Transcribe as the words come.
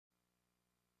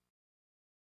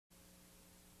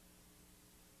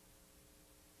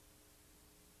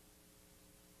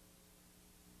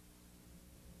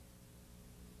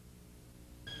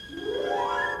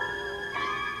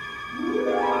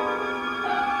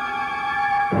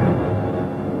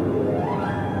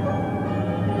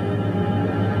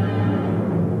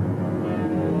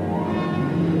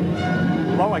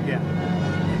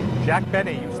again. Jack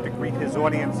Benny used to greet his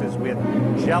audiences with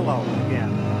Jello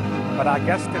again. But our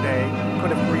guest today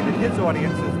could have greeted his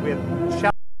audiences with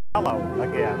cello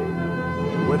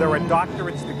again. Were there a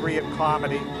doctorate's degree in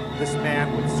comedy, this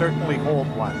man would certainly hold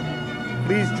one.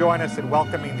 Please join us in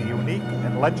welcoming the unique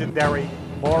and legendary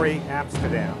Lowe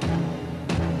Amsterdam.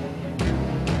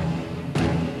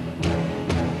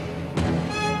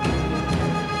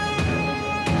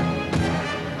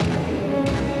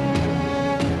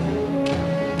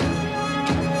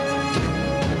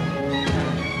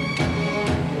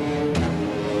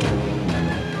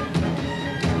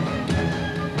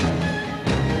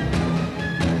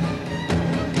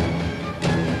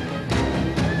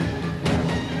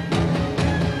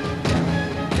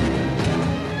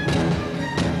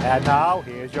 And now,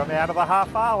 here's your man of the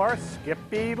half hour,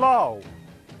 Skippy Lowe.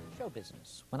 Show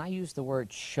business. When I use the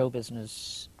word show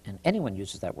business, and anyone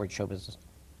uses that word show business,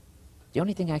 the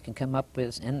only thing I can come up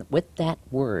with, and with that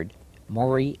word,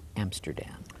 Lowe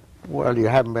Amsterdam. Well, you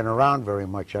haven't been around very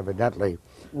much, evidently.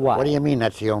 Why? What do you mean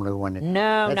that's the only one?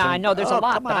 I know there's a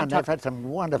lot. Come on, I've had some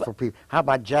wonderful people. How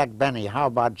about Jack Benny? How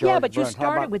about George Yeah, but you Burns?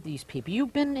 started with these people.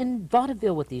 You've been in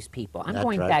vaudeville with these people. I'm That's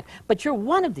going right. back. But you're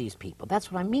one of these people.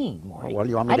 That's what I mean, Maury. Well,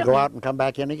 you want me to go out and come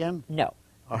back in again? No.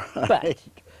 All right. But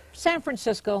San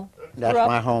Francisco, That's grew up,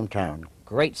 my hometown.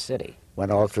 great city.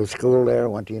 Went all through school there,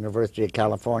 went to University of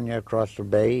California across the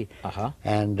bay. Uh-huh.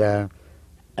 And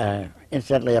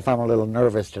incidentally, if I'm a little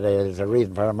nervous today, there's a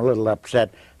reason for it. I'm a little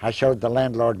upset. I showed the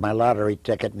landlord my lottery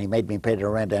ticket, and he made me pay the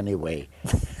rent anyway.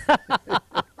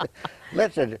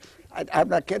 Listen, I'm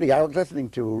not kidding. I was listening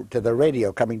to the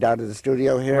radio coming down to the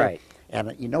studio here. Right.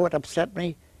 And you know what upset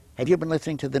me? Have you been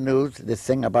listening to the news? This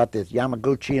thing about this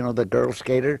Yamaguchi, you know, the girl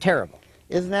skater? Terrible.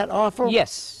 Isn't that awful?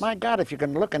 Yes. My God, if you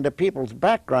can look into people's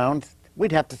backgrounds,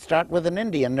 we'd have to start with an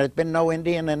Indian. There's been no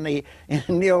Indian in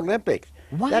the Olympics.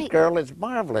 Why? That girl is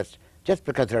marvelous. Just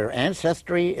because her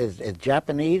ancestry is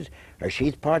Japanese, or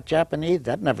she's part Japanese,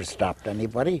 that never stopped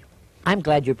anybody. I'm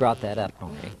glad you brought that up,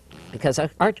 Maury, because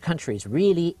our country's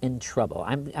really in trouble.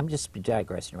 I'm just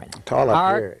digressing right now. Tall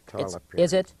up here. Tall up here.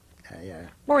 Is it? Yeah.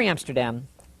 Maury Amsterdam,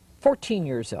 14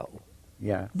 years old.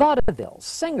 Yeah. Vaudeville,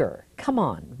 singer, come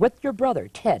on, with your brother,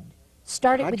 Ted.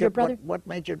 Started with your brother? What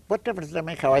difference does it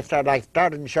make how I started? I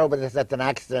started in show business as an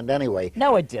accident anyway.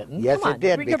 No, it didn't. Yes, come on. it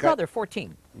did. Your because- brother,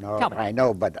 14. No, Tell me. I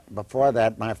know, but before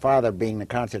that, my father being the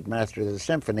concert master of the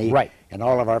symphony, Right. and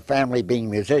all of our family being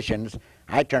musicians,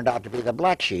 I turned out to be the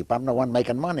black sheep. I'm the one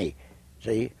making money,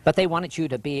 see? But they wanted you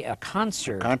to be a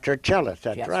concert. Concert cellist,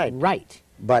 that's Yes, right. Right.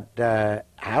 But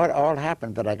how it all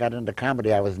happened that I got into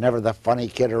comedy, I was never the funny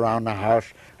kid around the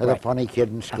house or the Right. funny kid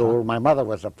in school. My mother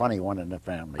was the funny one in the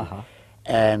family. Uh-huh.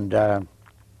 And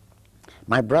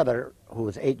my brother, who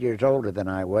was 8 years older than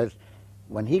I was,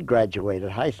 when he graduated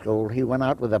high school, he went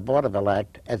out with a vaudeville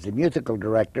act as the musical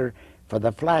director for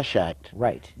the Flash Act.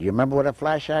 Right. Do you remember what a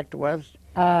Flash Act was?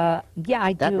 Yeah,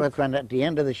 I That do. was when, at the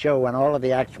end of the show, when all of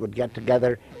the acts would get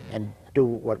together and do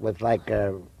what was like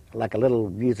a little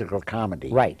musical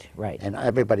comedy. Right, right. And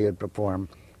everybody would perform.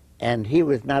 And he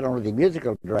was not only the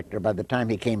musical director by the time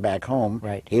he came back home,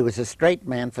 Right. he was a straight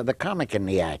man for the comic in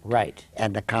the act. Right.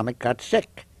 And the comic got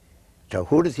sick. So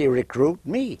who does he recruit?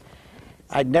 Me.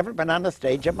 I'd never been on the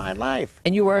stage in my life.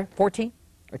 And you were 14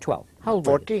 or 12? How old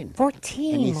were you? 14.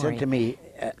 14, And he Maury. said to me,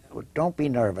 don't be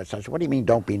nervous. I said, what do you mean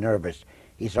don't be nervous?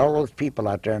 He said, all those people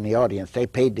out there in the audience, they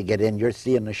paid to get in. You're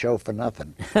seeing the show for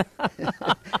nothing.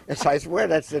 So I swear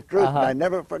that's the truth, and I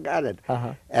never forgot it.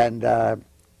 And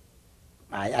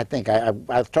I think I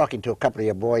was talking to a couple of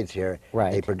your boys here,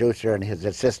 Right. a producer and his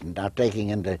assistant. Now, taking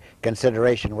into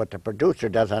consideration what the producer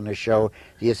does on the show,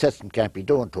 the assistant can't be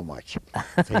doing too much.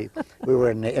 See, we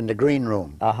were in the green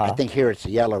room. I think here it's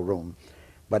the yellow room.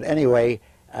 But anyway,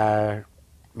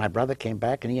 my brother came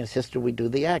back and he insisted we do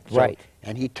the act. So- Right.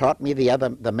 And he taught me the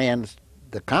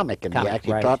comic in the Comic, act.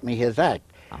 He right. taught me his act.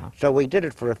 So we did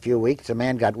it for a few weeks. The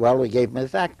man got well. We gave him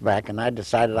his act back, and I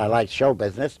decided I liked show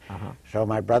business. So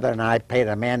my brother and I paid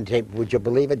a man, would you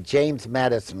believe it? James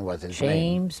Madison was his name.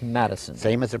 James Madison.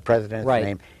 Same as the president's Right.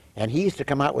 name. And he used to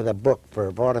come out with a book for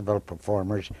vaudeville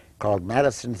performers called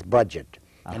Madison's Budget.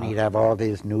 And he'd have all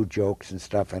these new jokes and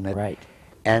stuff in it. Right.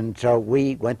 And so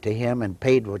we went to him and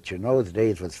paid, which in those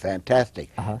days was fantastic,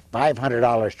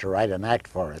 $500 to write an act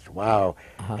for us. Wow.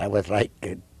 That was like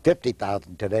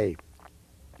 $50,000 today.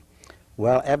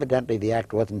 Well, evidently the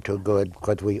act wasn't too good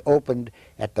because we opened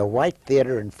at the White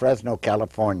Theater in Fresno,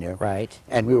 California. Right.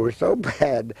 And we were so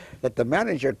bad that the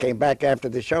manager came back after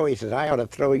the show. He says, I ought to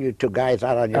throw you two guys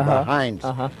out on your behinds.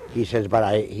 He says,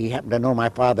 but he happened to know my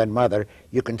father and mother.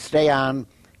 You can stay on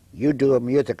you do a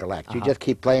musical act. You just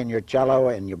keep playing your cello,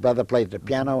 and your brother plays the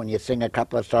piano, and you sing a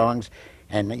couple of songs,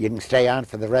 and you can stay on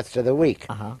for the rest of the week.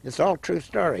 It's all true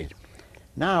stories.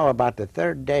 Now, about the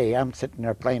third day, I'm sitting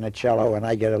there playing a cello, and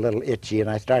I get a little itchy, and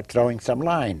I start throwing some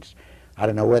lines. I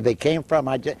don't know where they came from,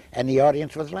 and the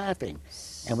audience was laughing.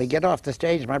 And we get off the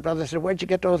stage, my brother said, "Where'd you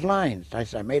get those lines?" I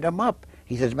said, "I made them up."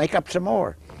 He says, "Make up some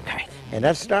more." Right. And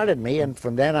that started me, and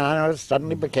from then on, I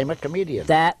suddenly became a comedian.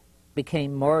 That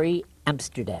became Maury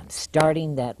Amsterdam,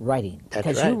 starting that writing. That's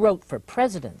because right. you wrote for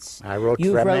presidents. I wrote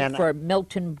you for a wrote man- for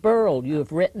Milton Berle. You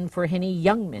have written for Henny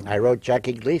Youngman. I wrote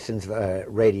Jackie Gleason's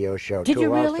radio show, Did too,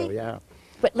 you also, really? yeah.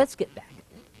 But let's get back.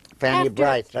 Fanny After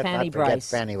Bryce. Let's Fanny not forget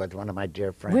Bryce. Fanny was one of my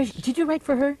dear friends. Did you write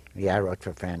for her? Yeah, I wrote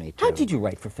for Fanny, too. How did you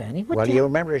write for Fanny? Well, you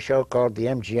remember a show called the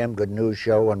MGM Good News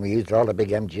Show when we used all the big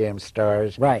MGM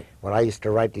stars? Right. Well, I used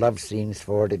to write love scenes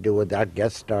for her to do with our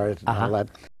guest stars and all that.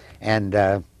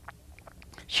 And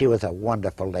she was a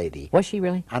wonderful lady. Was she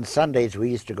really? On Sundays,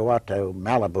 we used to go out to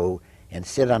Malibu and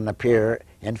sit on the pier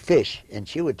and fish. And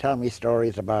she would tell me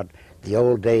stories about the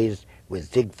old days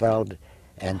with Ziegfeld.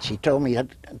 And she told me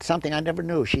something I never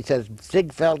knew. She says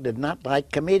Ziegfeld did not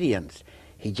like comedians.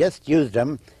 He just used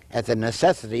them as a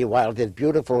necessity while his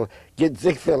beautiful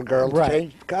Ziegfeld girls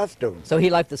changed costumes. So he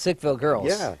liked the Ziegfeld girls.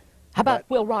 Yeah. How about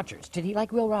Will Rogers? Did he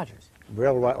like Will Rogers?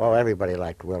 Oh, everybody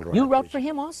liked Will Rogers. You wrote for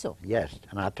him also? Yes,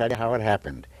 and I'll tell you how it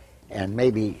happened. And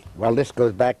maybe, well, this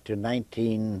goes back to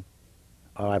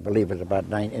I believe it was about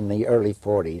in the early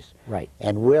 40s. Right.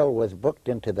 And Will was booked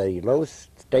into the Lowe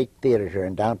State Theater here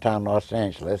in downtown Los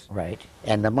Angeles. Right.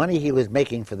 And the money he was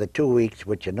making for the 2 weeks,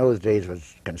 which in those days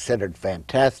was considered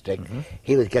fantastic,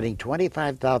 he was getting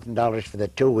 $25,000 for the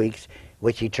 2 weeks,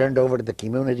 which he turned over to the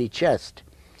community chest.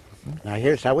 Now,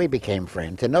 here's how we became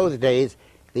friends. In those days,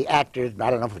 the actors,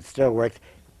 I don't know if it still works,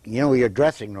 you know where your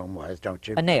dressing room was, don't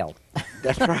you? A nail.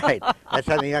 That's right. That's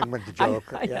how the Youngman's joke.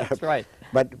 That's right.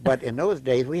 But in those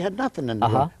days, we had nothing in the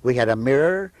room. We had a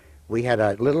mirror, we had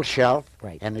a little shelf,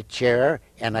 and a chair,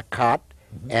 and a cot,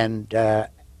 and a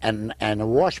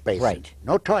wash basin. Right.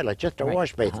 No toilet, just a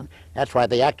wash basin. That's why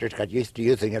the actors got used to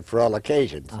using it for all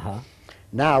occasions.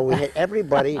 Now, we had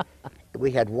everybody,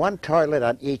 we had one toilet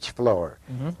on each floor.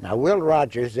 Now, Will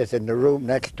Rogers is in the room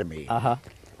next to me.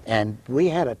 And we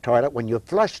had a toilet. When you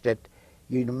flushed it,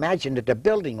 you'd imagine that the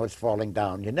building was falling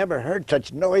down. You never heard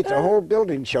such noise. The whole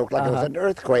building shook like it was an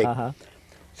earthquake.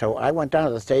 So I went down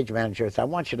to the stage manager and said, "I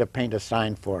want you to paint a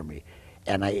sign for me."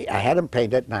 And I had him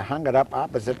paint it, and I hung it up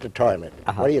opposite the toilet.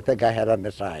 What do you think I had on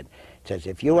the sign? It says,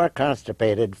 "If you are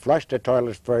constipated, flush the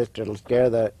toilet first. It'll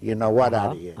scare the you-know-what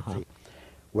out of you." See?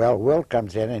 Well, Will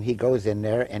comes in, and he goes in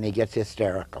there, and he gets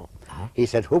hysterical. He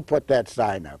said, "Who put that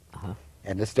sign up?"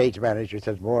 And the stage manager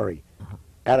says, "Maury."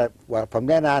 Well, from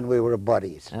then on, we were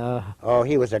buddies. Oh,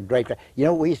 he was a great guy. You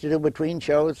know what we used to do between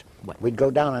shows? What? We'd go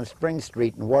down on Spring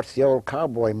Street and watch the old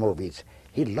cowboy movies.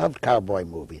 He loved cowboy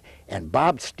movies. And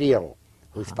Bob Steele,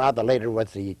 whose father later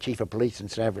was the chief of police in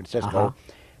San Francisco,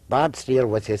 Bob Steele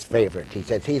was his favorite. He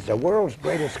says, he's the world's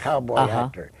greatest cowboy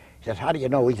actor. He says, "How do you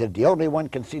know?" He said, "The only one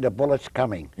can see the bullets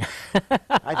coming."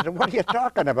 I said, "What are you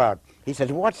talking about?" He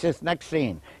says, "Watch this next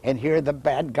scene." And here the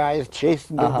bad guys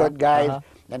chasing the good guys.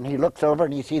 And he looks over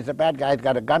and he sees the bad guy's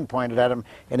got a gun pointed at him.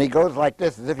 And he goes like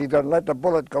this, as if he's going to let the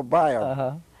bullet go by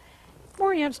him.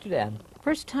 Maury Amsterdam,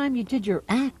 first time you did your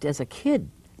act as a kid,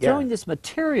 throwing this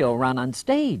material around on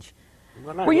stage.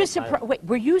 Well, Were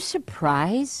you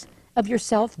surprised of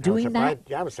yourself doing that?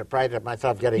 I was surprised at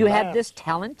myself getting You laughs. had this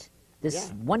talent,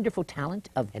 this wonderful talent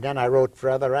of... And then I wrote for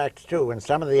other acts, too. And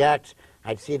some of the acts,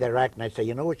 I'd see their act and I'd say,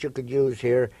 "You know what you could use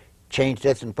here? Change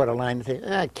this and put a line and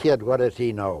say, kid, what does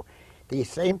he know?" These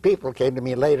same people came to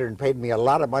me later and paid me a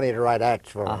lot of money to write acts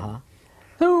for them.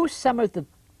 Who some of the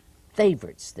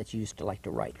favorites that you used to like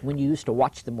to write when you used to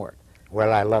watch them work?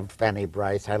 Well, I loved Fanny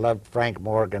Bryce. I loved Frank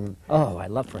Morgan. Oh, I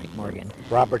love Frank Morgan.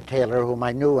 Robert Taylor, whom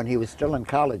I knew when he was still in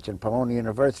college in Pomona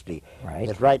University. Right.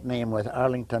 His right name was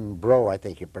Arlington Bro, I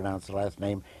think you pronounce the last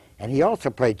name. And he also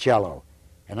played cello.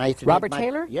 And I used to Robert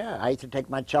Taylor? Yeah, I used to take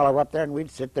my cello up there and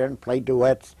we'd sit there and play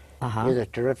duets. He was a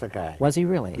terrific guy. Was he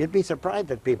really? You'd be surprised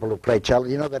at people who play cello.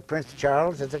 You know that Prince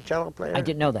Charles is a cello player? I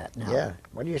didn't know that. No. Yeah.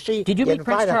 Well, you see, Did you meet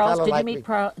Prince invite a Charles? fellow Did you like meet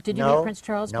me- Did you No, meet Prince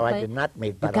Charles? No, to I play? did not meet,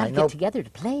 You but got I to know. get together to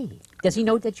play. Does he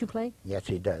know that you play? Yes,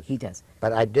 he does. He does.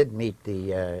 But I did meet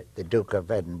the Duke of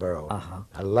Edinburgh.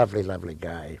 A lovely, lovely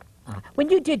guy. When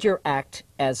you did your act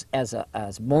as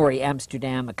Maury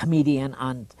Amsterdam, a comedian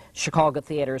on Chicago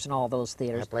theaters and all those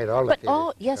theaters, I played all the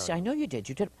theaters. Yes, I know you did.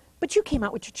 You did, but you came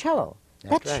out with your cello.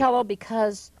 That's that right. cello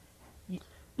because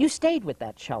you stayed with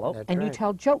that cello That's and you right.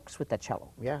 tell jokes with that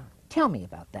cello. Yeah. Tell me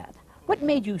about that. What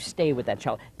made you stay with that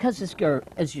cello? Because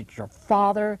your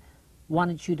father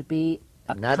wanted you to be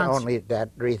a Not only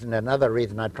that reason, another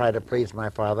reason I tried to please my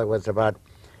father was about,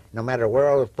 no matter where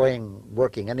I was playing,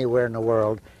 working anywhere in the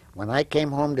world, when I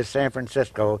came home to San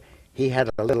Francisco, he had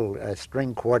a little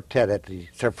string quartet at the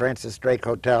Sir Francis Drake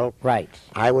Hotel. Right.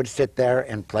 I would sit there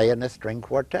and play in the string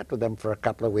quartet with him for a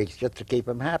couple of weeks just to keep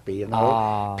him happy, you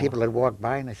know. People would walk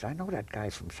by and they say, I know that guy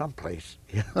from someplace,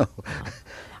 you know.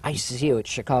 I used to see you at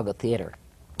Chicago Theater.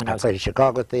 I played at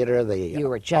Chicago Theater. You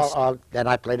were just... Then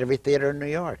I played every theater in New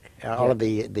York, all of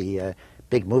the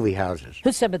big movie houses.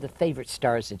 Who's some of the favorite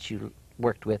stars that you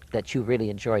worked with, that you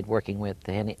really enjoyed working with?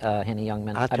 Henny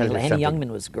Youngman. Henny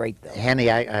Youngman was great, though. Henny,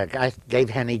 I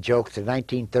gave Henny jokes in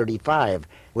 1935,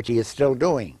 which he is still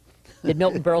doing. Did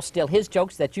Milton Berle steal his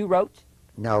jokes that you wrote?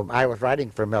 No, I was writing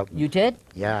for Milton. You did?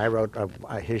 Yeah, I wrote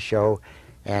his show,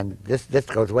 and this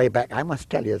goes way back. I must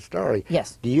tell you a story.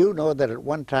 Yes. Do you know that at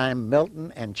one time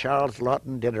Milton and Charles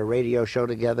Lawton did a radio show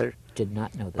together? Did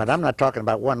not know this. But I'm not talking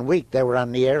about 1 week. They were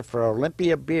on the air for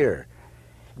Olympia Beer,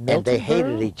 and they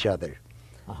hated each other.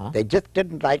 They just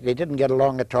didn't get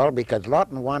along at all because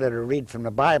Lawton wanted to read from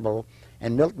the Bible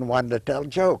and Milton wanted to tell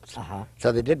jokes.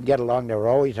 So they didn't get along. They were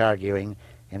always arguing.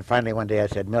 And finally one day I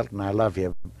said, Milton, I love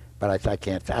you, but I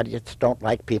can't. I just don't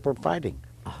like people fighting.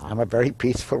 I'm a very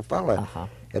peaceful fellow.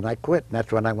 And I quit. And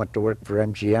that's when I went to work for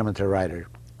MGM as a writer.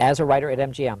 As a writer at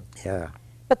MGM? Yeah.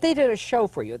 But they did a show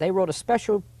for you. They wrote a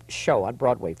special show on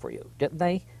Broadway for you, didn't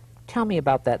they? Tell me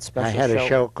about that special show. I had a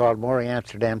show called Maury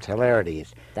Amsterdam's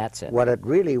Hilarities. That's it. What it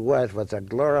really was a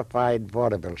glorified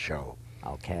vaudeville show.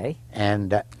 Okay.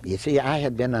 And you see, I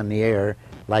had been on the air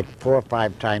like 4 or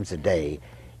 5 times a day.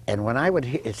 And when I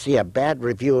would see a bad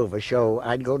review of a show,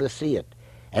 I'd go to see it.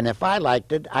 And if I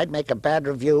liked it, I'd make a bad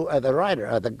review of the writer,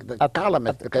 of the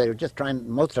columnist, because they were just trying,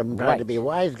 most of them trying to be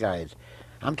wise guys.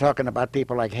 I'm talking about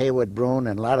people like Haywood Broun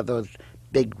and a lot of those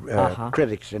big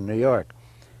critics in New York.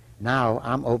 Now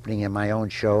I'm opening in my own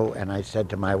show, and I said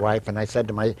to my wife, and I said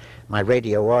to my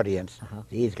radio audience,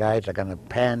 these guys are going to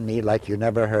pan me like you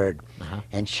never heard.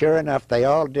 And sure enough, they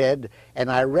all did,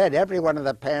 and I read every one of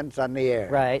the pans on the air.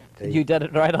 Right. You did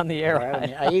it right on the air.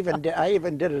 Right. I even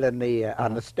did it in the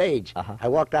on the stage. I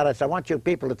walked out, I said, I want you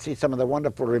people to see some of the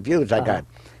wonderful reviews I got.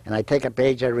 And I take a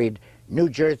page, I read, New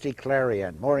Jersey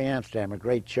Clarion, Maury Amsterdam, a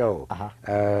great show.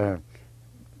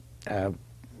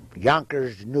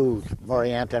 Yonkers News,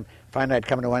 Maury Amsterdam. Finally, I'd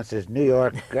come to one that says New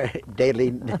York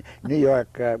Daily, New York.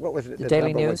 What was it? The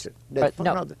Daily News.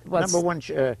 Number one.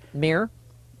 Mirror.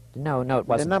 No, it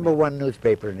wasn't. The number one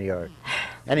newspaper in New York.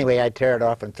 Anyway, I tear it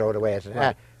off and throw it away. I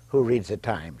said, who reads the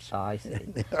Times? Oh, I see.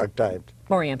 New York Times.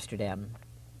 Maury Amsterdam.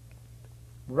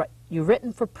 You've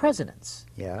written for presidents.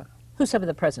 Yeah. Who's some of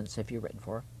the presidents have you written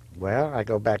for? Well, I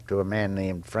go back to a man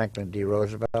named Franklin D.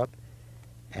 Roosevelt,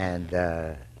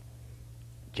 and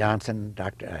Johnson,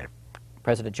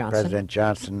 President Johnson. President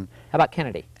Johnson. How about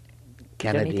Kennedy?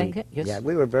 Kennedy. Yeah,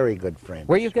 we were very good friends.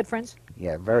 Were you good friends?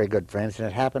 Yeah, very good friends, and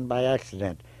it happened by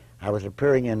accident. I was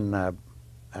appearing in,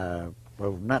 well,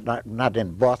 not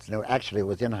in Boston. Actually, it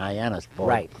was in Hyannisport.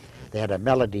 Right. They had a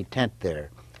Melody tent there.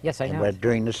 Yes, I know. And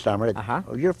during the summer.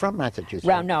 Oh, you're from Massachusetts.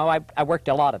 Well, no, I worked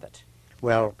a lot of it.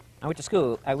 Well, I went to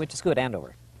school at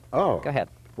Andover. Oh. Go ahead.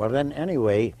 Well, then,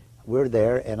 anyway, we're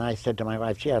there, and I said to my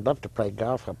wife, gee, I'd love to play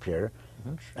golf up here.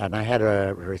 And I had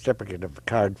a reciprocative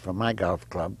card from my golf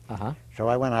club. So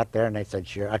I went out there, and they said,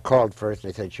 sure. I called first.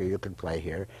 They said, sure, you can play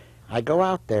here. I go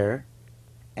out there,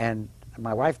 and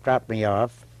my wife dropped me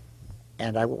off,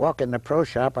 and I walk in the pro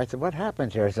shop. I said, what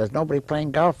happens here? He says, nobody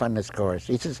playing golf on this course.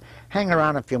 He says, hang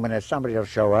around a few minutes. Somebody will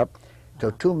show up. So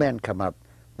 2 men come up,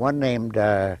 one named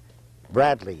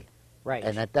Bradley. Right.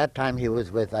 And at that time, he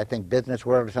was with, I think, Business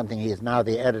World or something. He is now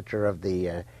the editor of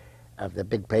the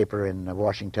big paper in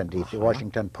Washington, D.C.,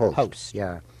 Washington Post.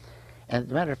 Yeah. And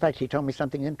as a matter of fact, he told me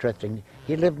something interesting.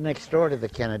 He lived next door to the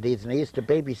Kennedys, and they used to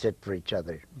babysit for each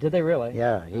other. Did they really?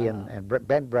 Yeah, he and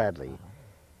Ben Bradley.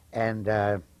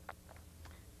 And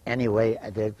anyway,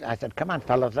 I said, come on,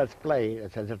 fellas, let's play. I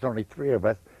said, there's only 3 of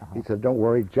us. He said, don't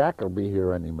worry, Jack will be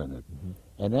here any minute.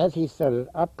 And as he said it,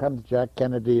 up comes Jack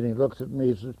Kennedy, and he looks at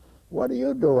me, he says, what are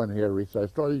you doing here? He says,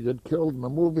 I saw you get killed in the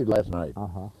movie last night.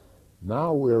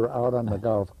 Now we're out on the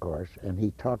golf course, and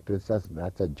he talked to his assistant. I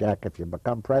said, Jack, if you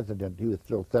become president, he was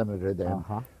still senator then.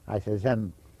 I said,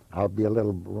 then I'll be a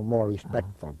little more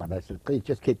respectful. But I said, please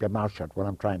just keep your mouth shut when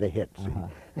I'm trying to hit. See?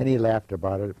 And he laughed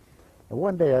about it. And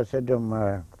one day I said to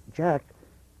him, Jack,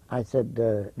 I said,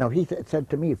 no, he said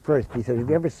to me first, he said, have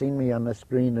you ever seen me on the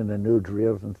screen in the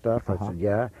newsreels and stuff? I said,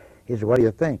 yeah. He said, what do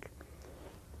you think?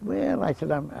 Well, I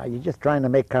said, are you just trying to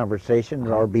make conversation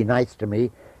or be nice to me?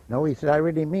 No, he said, I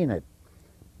really mean it.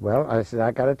 Well, I said,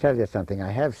 I got to tell you something. I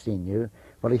have seen you.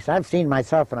 Well, he said, I've seen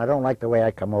myself, and I don't like the way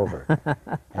I come over.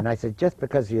 And I said, just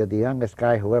because you're the youngest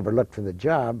guy who ever looked for the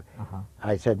job,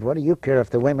 I said, what do you care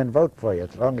if the women vote for you?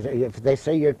 As long as if they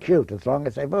say you're cute, as long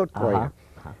as they vote for you.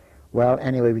 Well,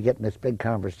 anyway, we get in this big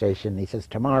conversation. He says,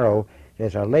 tomorrow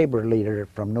there's a labor leader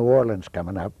from New Orleans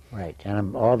coming up. Right.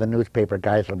 And all the newspaper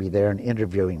guys will be there and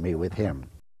interviewing me with him.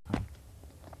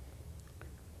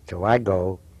 So I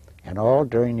go, and all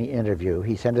during the interview,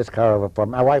 he sent his car over for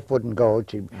me. My wife wouldn't go.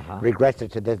 She regrets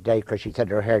it to this day because she said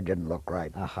her hair didn't look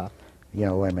right. You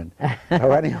know, women.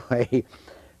 So anyway,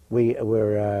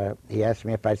 he asked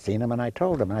me if I'd seen him, and I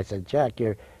told him. And I said, Jack,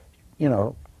 you're, you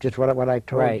know, just what I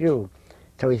told you.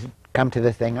 So he said, come to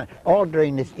this thing. All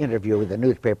during this interview with the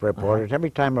newspaper reporters, every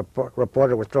time a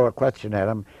reporter would throw a question at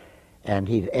him, and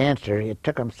he'd answer, it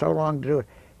took him so long to do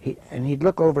it. And he'd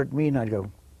look over at me, and I'd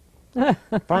go,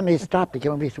 finally he stopped. He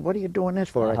came over. He said, what are you doing this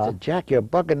for? I said, Jack, you're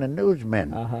bugging the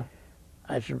newsmen.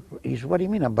 He said, what do you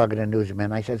mean I'm bugging the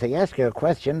newsmen? I said, they ask you a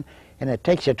question, and it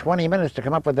takes you 20 minutes to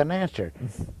come up with an answer.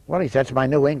 Well, he said, that's my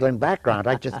New England background.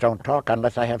 I just don't talk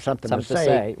unless I have something to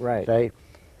say. Right.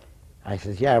 I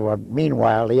says, yeah, well,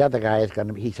 meanwhile, the other guy is going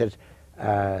to be, he says,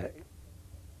 I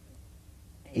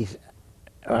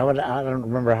don't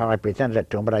remember how I presented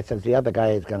it to him, but I says, the other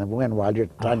guy is going to win while you're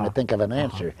trying to think of an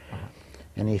answer.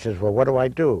 And he says, well, what do I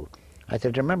do? I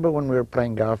said, remember when we were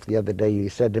playing golf the other day, you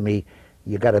said to me,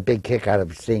 you got a big kick out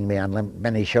of seeing me on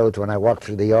many shows when I walk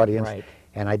through the audience,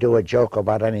 and I do a joke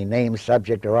about any name,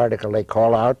 subject, or article they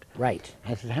call out. Right.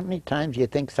 I said, how many times do you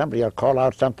think somebody will call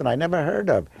out something I never heard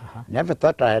of? Never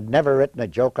thought I had never written a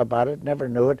joke about it, never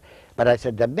knew it. But I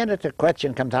said, the minute the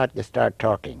question comes out, you start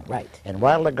talking. Right. And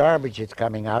while the garbage is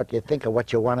coming out, you think of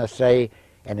what you want to say,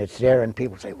 and it's there, and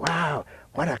people say, wow,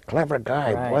 what a clever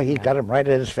guy. Boy, he's got him right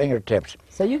at his fingertips.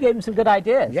 So you gave him some good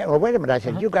ideas. Yeah, well, wait a minute. I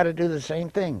said, you got to do the same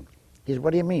thing. He said,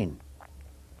 what do you mean?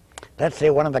 Let's say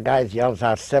one of the guys yells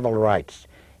out civil rights.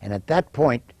 And at that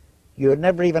point, you had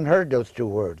never even heard those two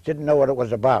words, didn't know what it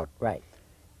was about. Right.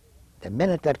 The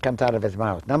minute that comes out of his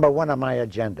mouth, number one on my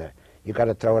agenda, you got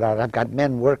to throw it out. I've got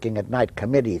men working at night,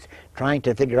 committees, trying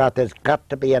to figure out there's got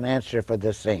to be an answer for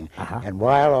this thing. And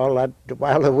while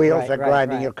the wheels are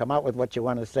grinding, you'll come out with what you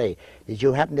want to say. Did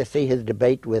you happen to see his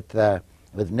debate with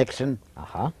Nixon?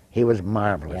 He was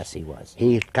marvelous. Yes, he was.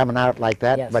 He's coming out like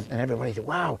that, but and everybody said,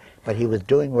 wow, but he was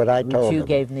doing what I told him. You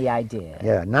gave him the idea.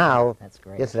 Yeah, now, that's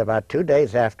great. This is about 2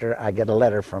 days after I get a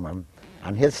letter from him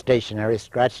on his stationery,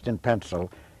 scratched in pencil,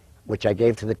 which I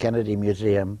gave to the Kennedy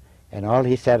Museum, and all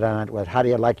he said on it was, how do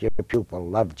you like your pupil?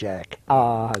 Love, Jack.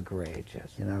 Ah, great,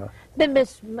 yes. You know. Then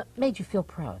made you feel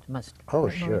proud, must. Oh,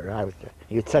 sure.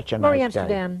 You're such a Maury nice guy.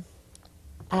 Amsterdam,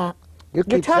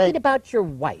 you're talking about your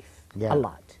wife a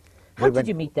lot. How did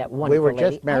you meet that wonderful lady? We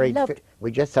were just lady? married.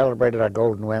 We just celebrated our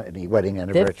golden wedding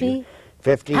anniversary.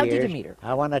 50 How years. did you meet her?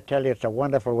 I want to tell you, it's a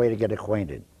wonderful way to get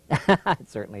acquainted. It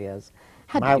certainly is.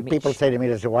 How did you meet? People say to me,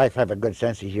 does your wife have a good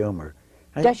sense of humor?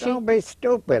 Does she? Don't be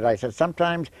stupid. I said,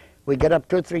 sometimes we get up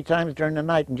 2 or 3 times during the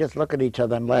night and just look at each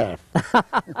other and laugh. No,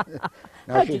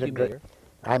 how did you meet her?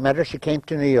 I met her. She came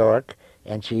to New York,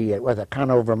 and she was a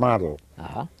Conover model.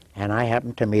 And I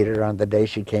happened to meet her on the day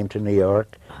she came to New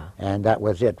York, and that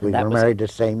was it. We were married the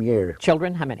same year.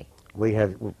 Children, how many? We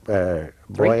had a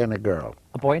boy and a girl.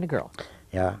 A boy and a girl?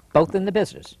 Yeah. Both in the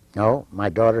business? No, my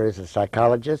daughter is a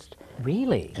psychologist.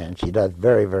 Really? And she does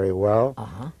very, very well.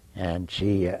 And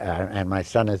she and my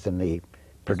son is in the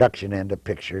production end of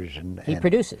pictures. And he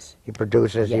produces? He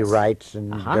produces, he writes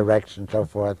and directs and so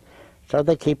forth. So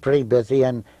they keep pretty busy,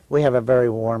 and we have a very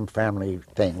warm family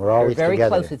thing. We're always You're very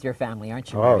together. close with your family,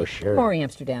 aren't you? Oh, Maury? sure. Maury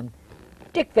Amsterdam,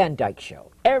 Dick Van Dyke Show.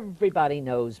 Everybody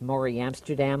knows Maury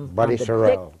Amsterdam. Buddy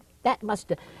Sorrell. That must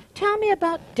have... Tell me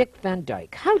about Dick Van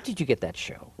Dyke. How did you get that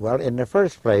show? Well, in the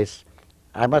first place,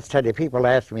 I must tell you, people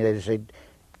ask me, they say,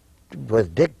 was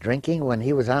Dick drinking when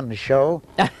he was on the show?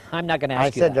 I'm not going to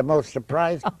ask you I said that. the most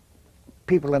surprised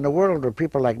people in the world were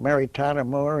people like Mary Tyler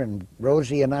Moore and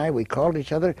Rosie and I. We called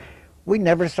each other. We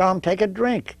never saw him take a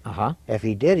drink. If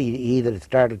he did, he either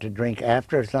started to drink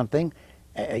after or something,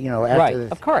 you know. After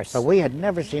of course. But we had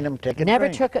never seen him take a drink. Never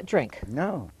took a drink.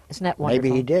 No. Isn't that wonderful?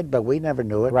 Maybe he did, but we never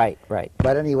knew it. Right.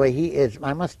 But anyway, he is,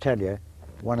 I must tell you,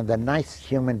 one of the nice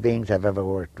human beings I've ever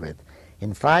worked with.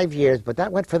 In 5 years, but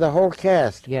that went for the whole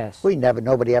cast. Yes.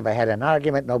 Nobody ever had an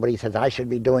argument. Nobody says, I should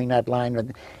be doing that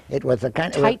line. It was a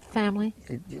kind of... Tight family?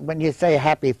 When you say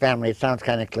happy family, it sounds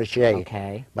kind of cliche.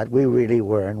 Okay. But we really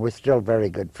were, and we're still very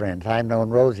good friends. I've known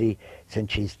Rosie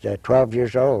since she's 12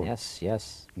 years old.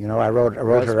 Yes. You know, I wrote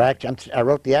her act. I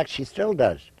wrote the act she still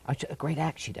does. A great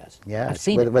act she does. Yeah. I've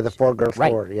seen it. With the 4 Girls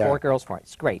right. 4. Yeah. 4 Girls 4.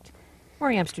 It's great.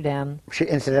 Maury Amsterdam.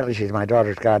 Incidentally, she's my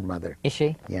daughter's godmother. Is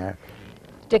she? Yeah.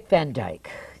 Dick Van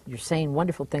Dyke. You're saying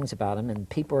wonderful things about him, and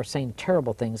people are saying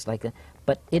terrible things like that.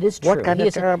 But it is true. What kind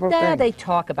of terrible things? They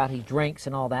talk about he drinks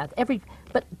and all that.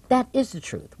 But that is the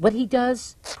truth. What he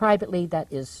does privately, that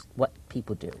is what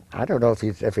people do. I don't know if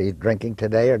he's drinking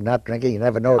today or not drinking. You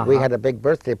never know. We had a big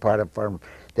birthday party for him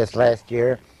this last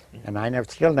year, and I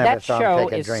still never saw him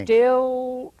take a drink. That show is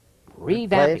still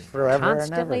revamping forever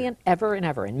constantly and ever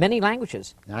in many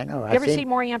languages. I know. You ever seen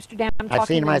Maury Amsterdam talking? I've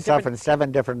seen myself in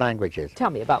 7 different languages. Tell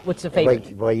me about what's the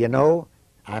favorite. Well, you know,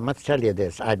 I must tell you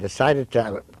this. I decided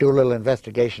to do a little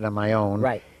investigation of my own.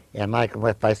 Right. And like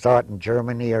if I saw it in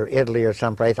Germany or Italy or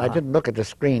someplace, I didn't look at the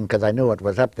screen because I knew it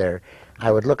was up there.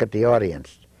 I would look at the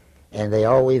audience. And they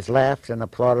always laughed and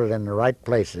applauded in the right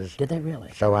places. Did they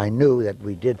really? So I knew that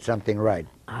we did something right.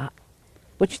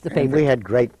 Which is the favorite? And we had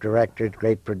great directors,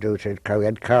 great producers. We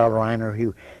had Carl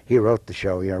Reiner, he wrote the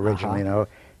show originally, you know,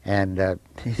 and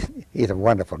he's a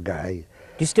wonderful guy.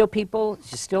 Do you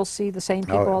still see the same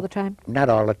people all the time? Not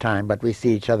all the time, but we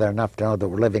see each other enough to know that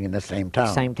we're living in the same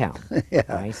town. Same town. Yeah.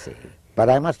 I see. But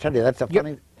I must tell you, that's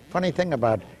a funny thing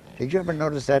about, did you ever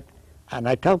notice that? And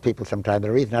I tell people sometimes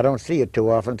the reason I don't see it too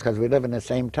often is because we live in the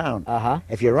same town.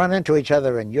 If you run into each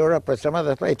other in Europe or some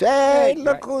other place, hey,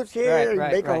 look who's here,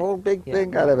 make a whole big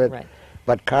thing out of it. Right.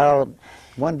 But Carl,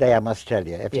 one day I must tell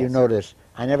you, if you notice,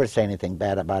 I never say anything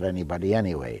bad about anybody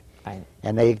anyway.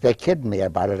 And they kid me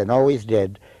about it and always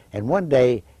did. And one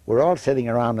day we're all sitting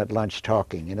around at lunch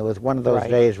talking, and it was one of those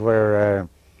days where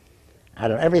I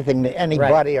don't know, everything,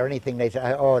 anybody or anything they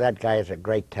say, oh, that guy is a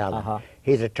great talent.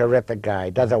 He's a terrific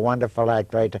guy, does a wonderful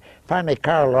act, right? Finally,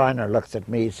 Carl Reiner looks at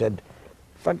me, he said,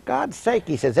 for God's sake,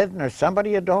 he says, isn't there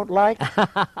somebody you don't like?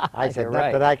 I said,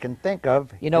 not that I can think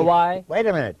of. You know why? Wait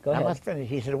a minute, I must finish.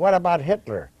 He said, what about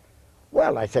Hitler?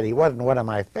 Well, I said, he wasn't one of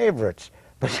my favorites,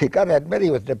 but you got to admit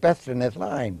he was the best in his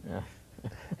line,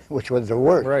 which was the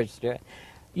worst.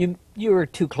 You were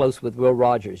too close with Will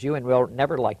Rogers. You and Will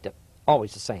never liked it.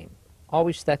 Always the same.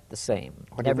 Always stuck the same.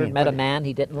 Never met a man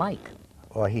he didn't like.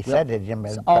 Well, he said it, Jim.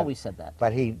 Always said that.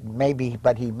 But he maybe,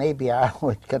 I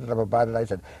always kidded him about it. I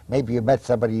said, maybe you met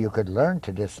somebody you could learn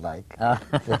to dislike.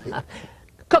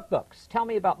 Cookbooks. Tell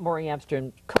me about Maury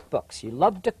Amsterdam cookbooks. You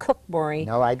love to cook, Maury.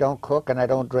 No, I don't cook and I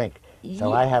don't drink.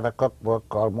 So I have a cookbook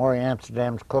called Maury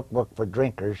Amsterdam's Cookbook for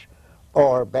Drinkers,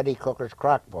 or Betty Cooker's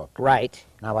Crock Book. Right.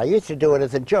 Now, I used to do it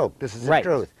as a joke. This is the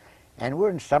truth. And we're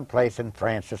in some place in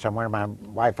France or somewhere. My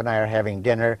wife and I are having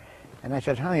dinner. And I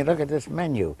said, honey, look at this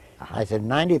menu. I said,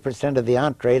 90% of the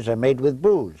entrees are made with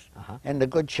booze. And the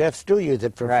good chefs do use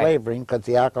it for flavoring because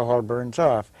the alcohol burns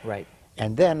off. Right.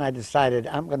 And then I decided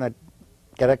I'm going to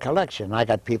get a collection. I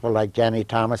got people like Janny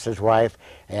Thomas's wife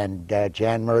and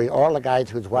Jan Murray, all the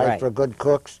guys whose wives were good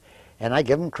cooks. And I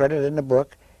give them credit in the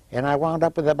book. And I wound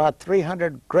up with about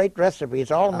 300 great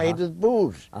recipes, all made with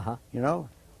booze, you know.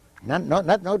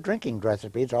 No drinking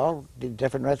recipes, all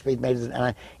different recipes made.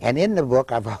 And in the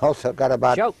book, I've also got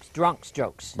about... Drunk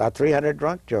jokes. About 300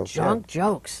 drunk jokes. Drunk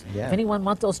jokes. Yeah. If anyone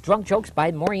wants those drunk jokes,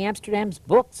 buy Maury Amsterdam's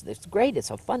books. It's great. It's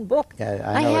a fun book. Yeah,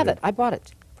 I have it. I bought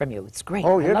it from you. It's great.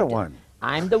 Oh, you're the one.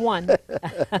 I'm the one.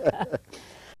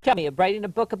 Tell me, you're writing a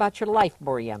book about your life,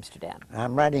 Maury Amsterdam.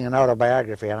 I'm writing an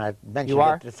autobiography, and I mentioned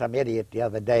it to some idiot the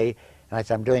other day. And I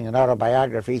said, I'm doing an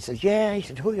autobiography. He says, yeah. He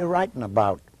said, who are you writing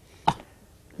about?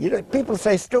 You know, people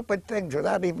say stupid things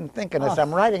without even thinking. I said,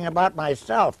 I'm writing about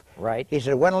myself. Right. He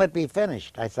said, when will it be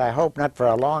finished? I said, I hope not for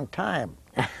a long time.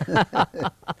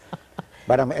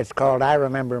 But it's called I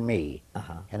Remember Me.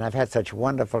 And I've had such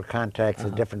wonderful contacts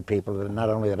with different people, that not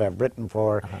only that I've written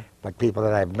for, but people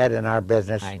that I've met in our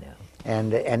business. I know.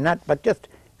 And not, but just,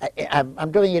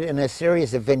 I'm doing it in a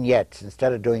series of vignettes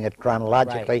instead of doing it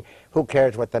chronologically. Right. Who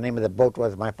cares what the name of the boat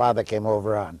was my father came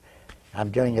over on? I'm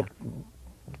doing it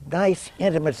nice,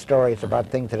 intimate stories about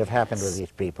things that have happened with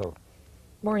these people.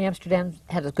 Maury Amsterdam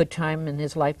had a good time in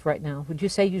his life right now. Would you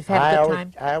say you've had a good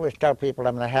time? I always tell people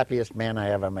I'm the happiest man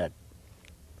I ever met.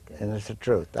 And it's the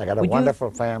truth. I got a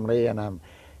wonderful family, and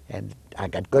I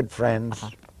got good friends.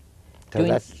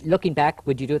 So looking back,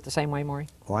 would you do it the same way, Maury?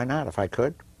 Why not, if I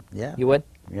could? Yeah. You would?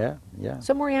 Yeah, yeah.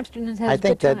 So Maury Amsterdam has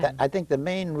a good time. I think the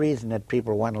main reason that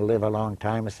people want to live a long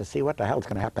time is to see what the hell's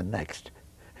going to happen next.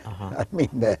 I mean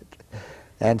that.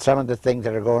 And some of the things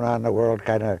that are going on in the world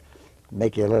kind of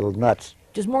make you a little nuts.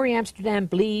 Does Maury Amsterdam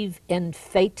believe in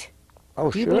fate? Oh,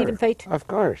 Do you believe in fate? Of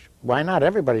course. Why not?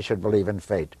 Everybody should believe in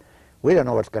fate. We don't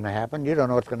know what's going to happen. You don't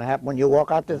know what's going to happen when you walk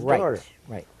out this door.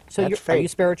 Right. So are you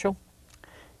spiritual?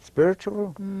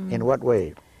 Spiritual? In what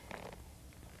way?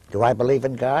 Do I believe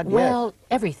in God? Well, yes.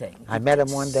 Everything. I met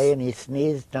him one day and he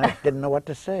sneezed and I didn't know what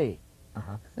to say.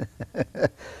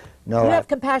 No, You have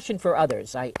compassion for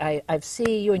others. I've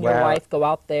seen you and your Well- wife go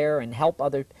out there and help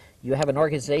other. You have an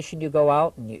organization. You go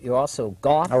out and you also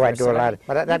golf. Oh, I or do a lot.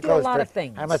 something. That you goes do a lot for, of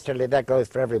things. I must tell you, that goes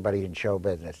for everybody in show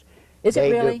business. Is it They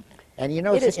do. really? And you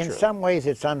know, It is in true. some ways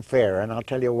it's unfair, and I'll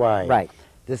tell you why. Right.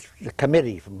 The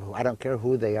committee, I don't care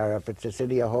who they are, if it's the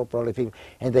City of Hope or the people,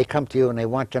 and they come to you and they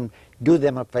want them, do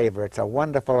them a favor. It's a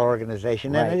wonderful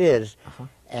organization, Right. and it is.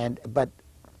 Uh-huh. But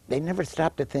they never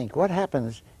stop to think, what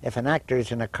happens if an actor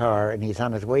is in a car and he's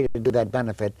on his way to do that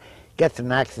benefit, gets in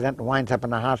an accident and winds up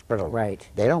in a hospital? Right.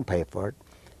 They don't pay for it.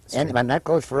 And that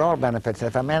goes for all benefits.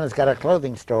 If a man has got a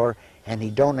clothing store and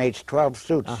he donates 12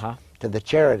 suits to the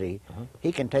charity,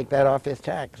 he can take that off his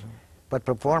tax. But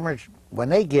performers, when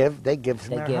they give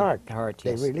from their heart.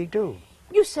 They yes. really do.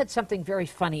 You said something very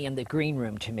funny in the green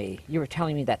room to me. You were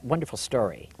telling me that wonderful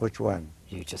story. Which one?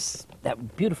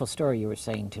 That beautiful story you were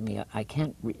saying to me. I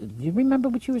can't. Do you remember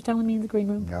what you were telling me in the green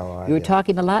room? No, You were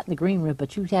talking a lot in the green room,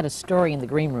 but you had a story in the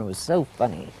green room. It was so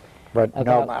funny. But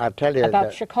no, I'll tell you about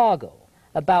that Chicago.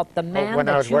 About the man when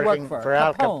I that was you working worked for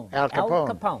Al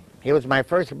Capone. He was my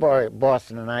first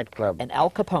boss in a nightclub. And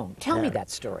Al Capone. Tell me that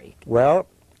story. Well,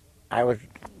 I was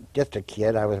just a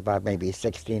kid. I was about maybe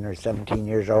 16 or 17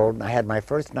 years old, and I had my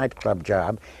first nightclub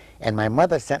job. And my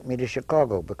mother sent me to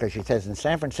Chicago because she says in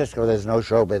San Francisco there's no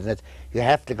show business. You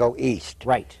have to go east.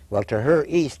 Right. Well, to her,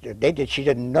 east, she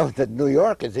didn't know that New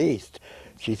York is east.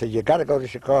 She said, you got to go to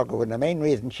Chicago. And the main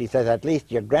reason, she says, at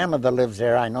least your grandmother lives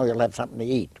there. I know you'll have something to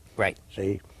eat. Right.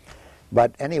 See?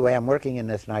 But anyway, I'm working in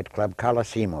this nightclub,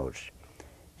 Coliseumos.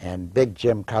 And Big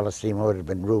Jim Colosimo had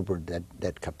been rumored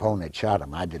that Capone had shot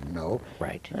him. I didn't know.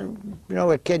 Right. And, you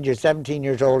know, a kid, you're 17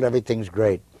 years old, everything's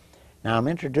great. Now, I'm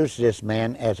introduced to this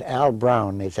man as Al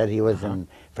Brown. They said he was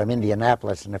from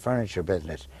Indianapolis in the furniture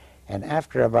business. And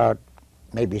after about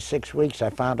maybe 6 weeks,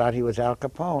 I found out he was Al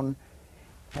Capone.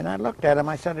 And I looked at him.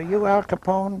 I said, are you Al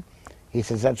Capone? He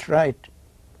says, that's right.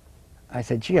 I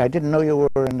said, gee, I didn't know you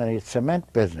were in the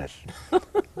cement business.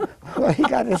 Well, he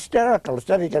got hysterical.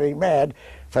 Instead of getting mad,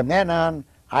 from then on,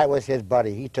 I was his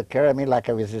buddy. He took care of me like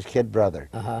I was his kid brother.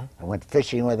 I went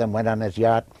fishing with him, went on his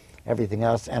yacht, everything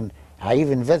else. And I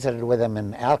even visited with him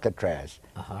in Alcatraz.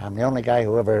 I'm the only guy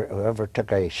who ever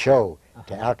took a show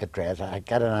to Alcatraz. I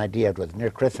got an idea. It was near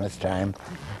Christmas time,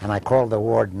 and I called the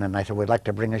warden, and I said, we'd like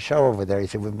to bring a show over there. He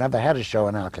said, we've never had a show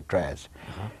in Alcatraz.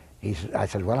 I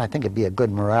said, well, I think it'd be a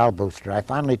good morale booster. I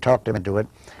finally talked him into it.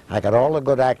 I got all the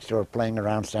good acts that were playing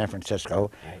around San Francisco.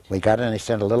 We got in, they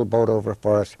sent a little boat over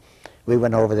for us. We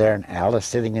went over there, and Al is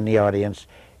sitting in the audience,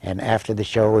 and after the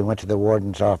show, we went to the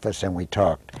warden's office, and we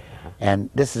talked.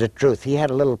 And this is the truth. He had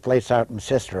a little place out in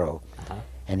Cicero,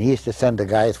 and he used to send the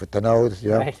guys with the nose, you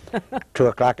know, 2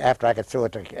 o'clock after I got through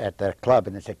at the club,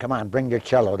 and they said, come on, bring your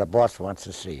cello. The boss wants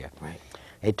to see you.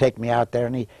 He'd take me out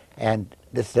there, and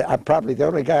I'm probably the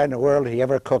only guy in the world he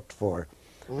ever cooked for.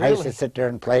 Really? I used to sit there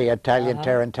and play Italian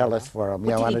tarantellas for him,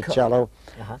 you know, on a cello.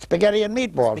 Spaghetti and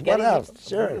meatballs. Spaghetti what else? and meatballs.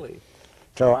 Sure. Really?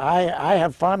 So I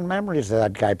have fond memories of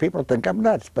that guy. People think I'm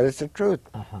nuts, but it's the truth.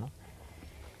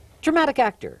 Dramatic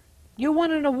actor. You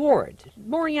won an award.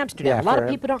 Maury Amsterdam. Yeah, a lot for of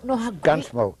people don't know how great...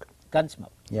 Gunsmoke. Gunsmoke.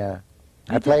 Yeah.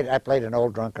 I played an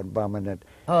old drunken bum, and it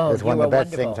was one of the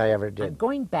best things I ever did. I'm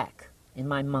going back in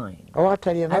my mind. Oh, I'll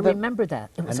tell you another... I remember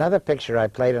that. It was another picture I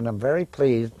played, and I'm very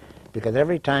pleased, because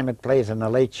every time it plays in the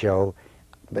Late Show,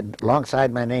 but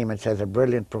alongside my name it says a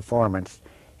brilliant performance,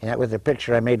 and that was a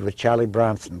picture I made with Charlie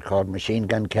Bronson called Machine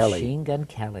Gun Kelly. Machine Gun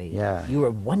Kelly. Yeah. You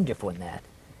were wonderful in that.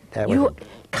 Was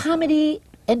comedy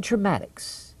and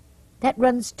dramatics, that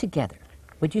runs together.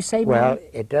 Would you say, well, Maury?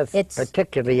 it does,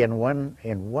 particularly in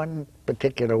one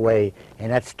particular way,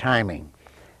 and that's timing.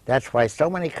 That's why so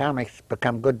many comics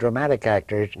become good dramatic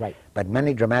actors, but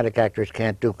many dramatic actors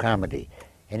can't do comedy.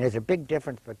 And there's a big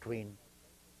difference between